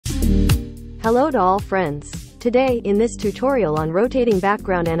Hello to all friends. Today, in this tutorial on rotating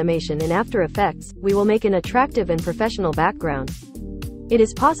background animation in After Effects, we will make an attractive and professional background. It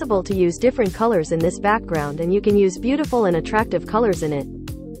is possible to use different colors in this background, and you can use beautiful and attractive colors in it.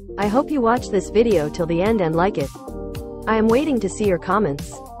 I hope you watch this video till the end and like it. I am waiting to see your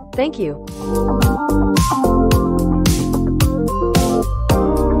comments. Thank you.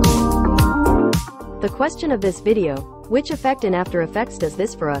 The question of this video: which effect in After Effects does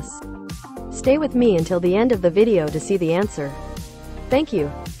this for us? Stay with me until the end of the video to see the answer. Thank you.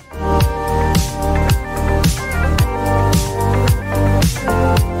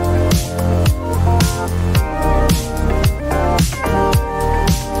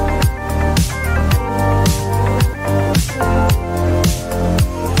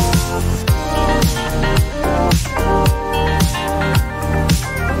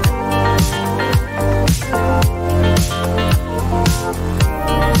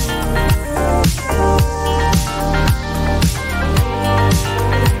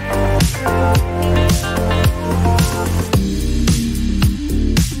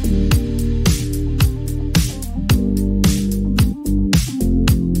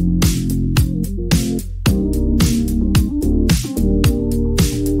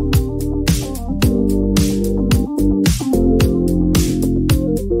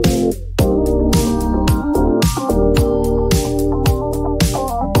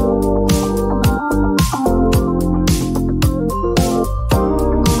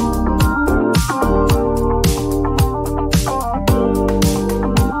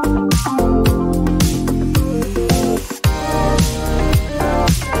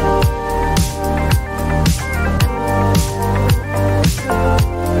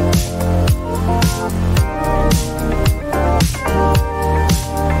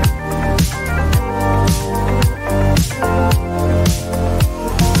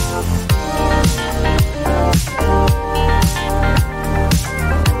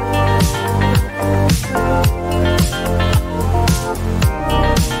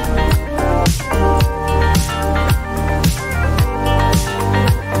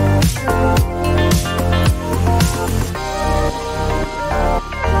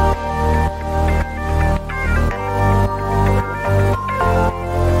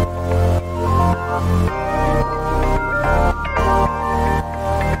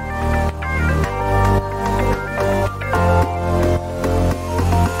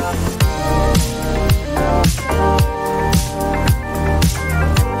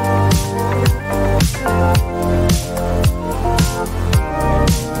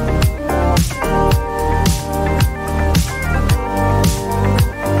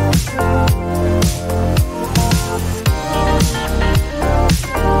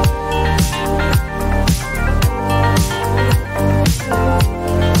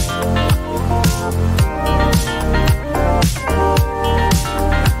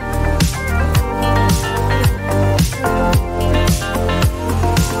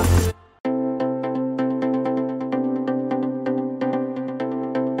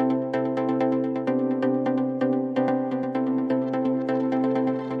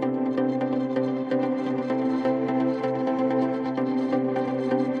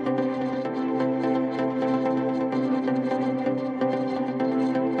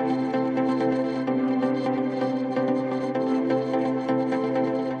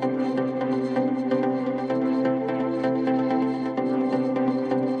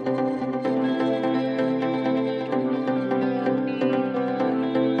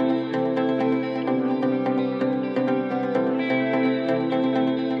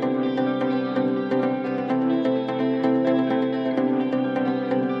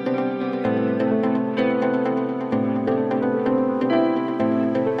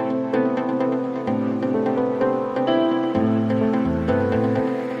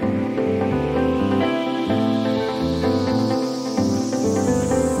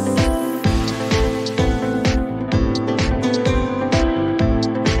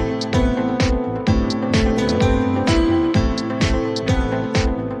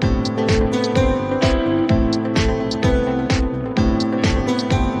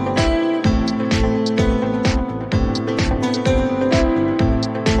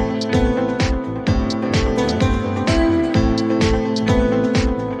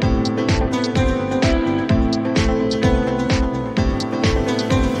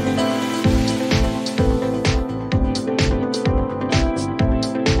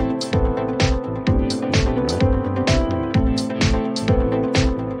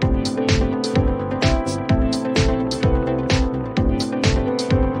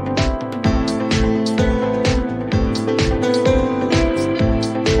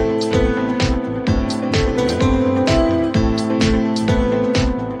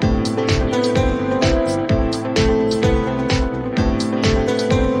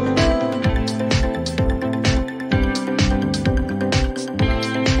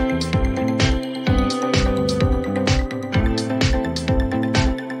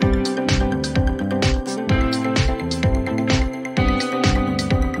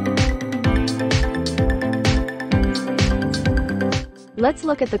 Let's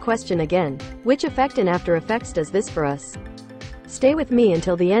look at the question again. Which effect in After Effects does this for us? Stay with me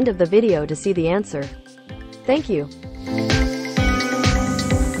until the end of the video to see the answer. Thank you.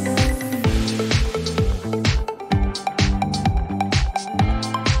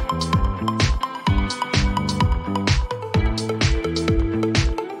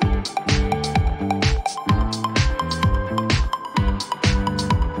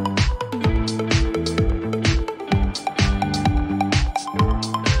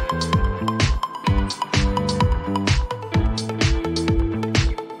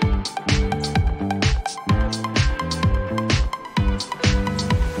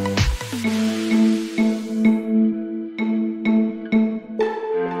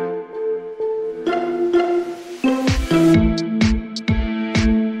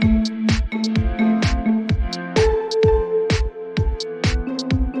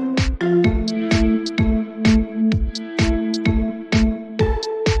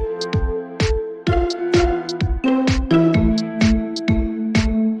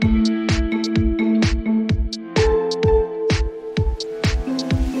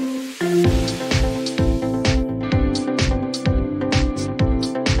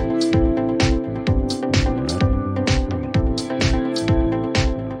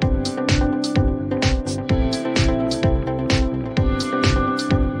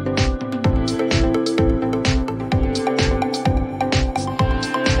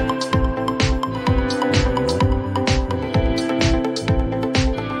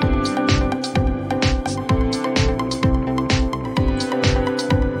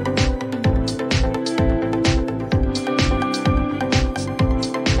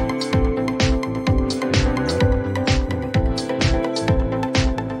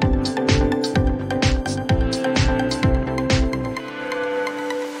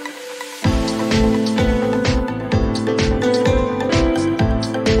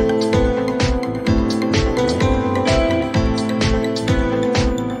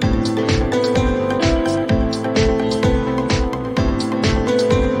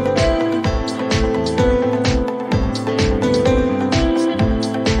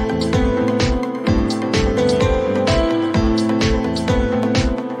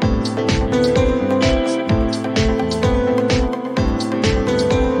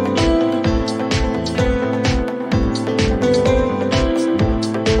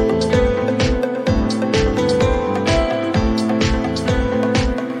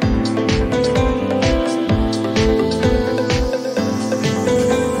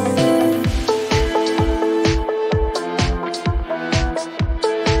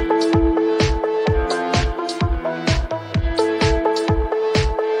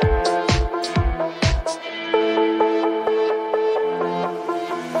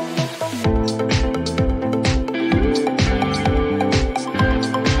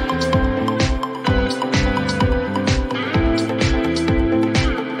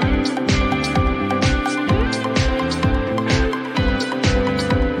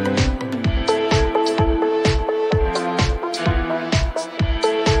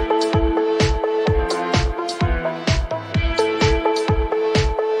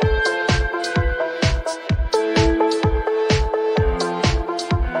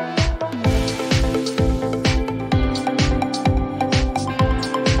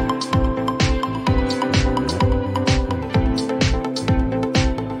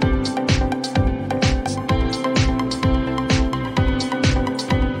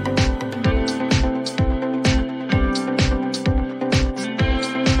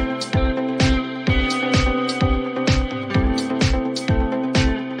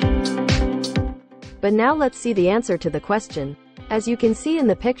 But now let's see the answer to the question. As you can see in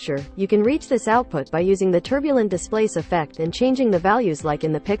the picture, you can reach this output by using the turbulent displace effect and changing the values like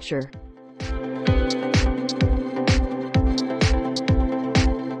in the picture.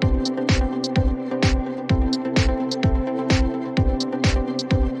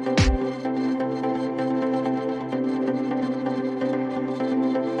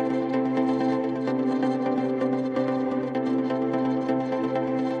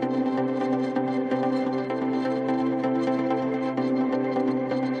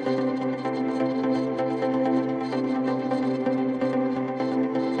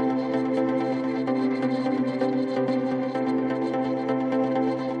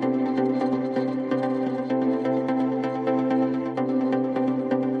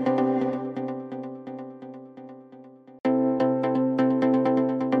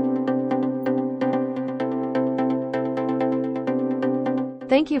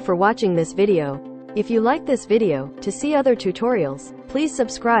 Thank you for watching this video. If you like this video, to see other tutorials, please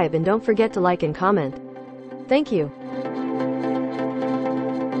subscribe and don't forget to like and comment. Thank you.